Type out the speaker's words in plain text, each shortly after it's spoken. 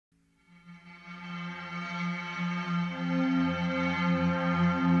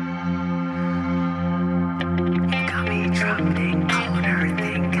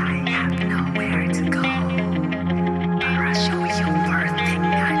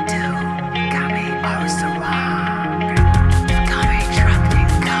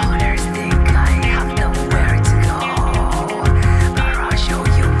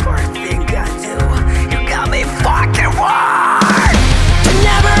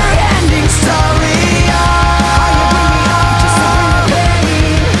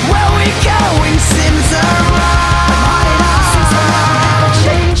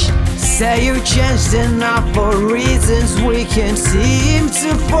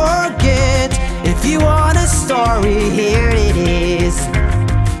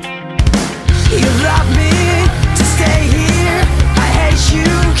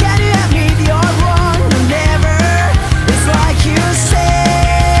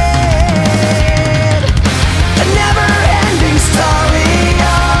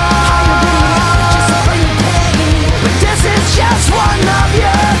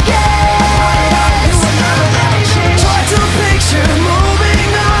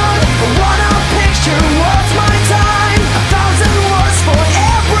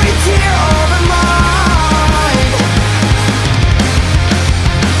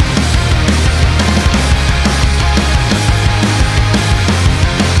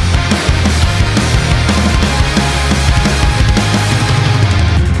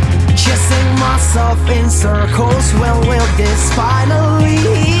circles, when will this finally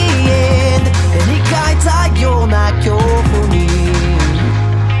end? 描いたような恐怖に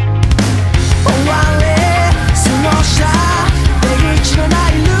追われ過ごした出口のな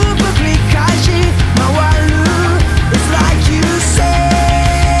いループ繰り返し回る It's like you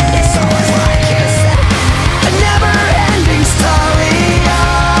said It's always like you said A never-ending story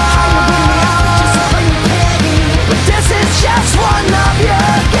How you bring me out just to bring me pain But this is just one of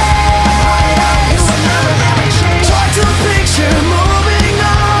your games You will never let me change Try to picture moving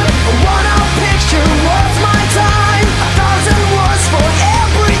on I wanna picture what's my time 1,000 words for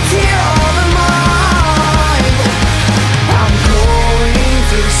every tear of mine I'm going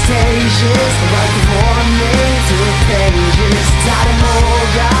through stages Like warning through pages 誰も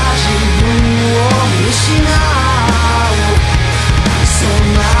が自分を見失うそ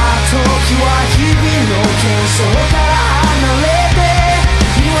んな時は日々の喧騒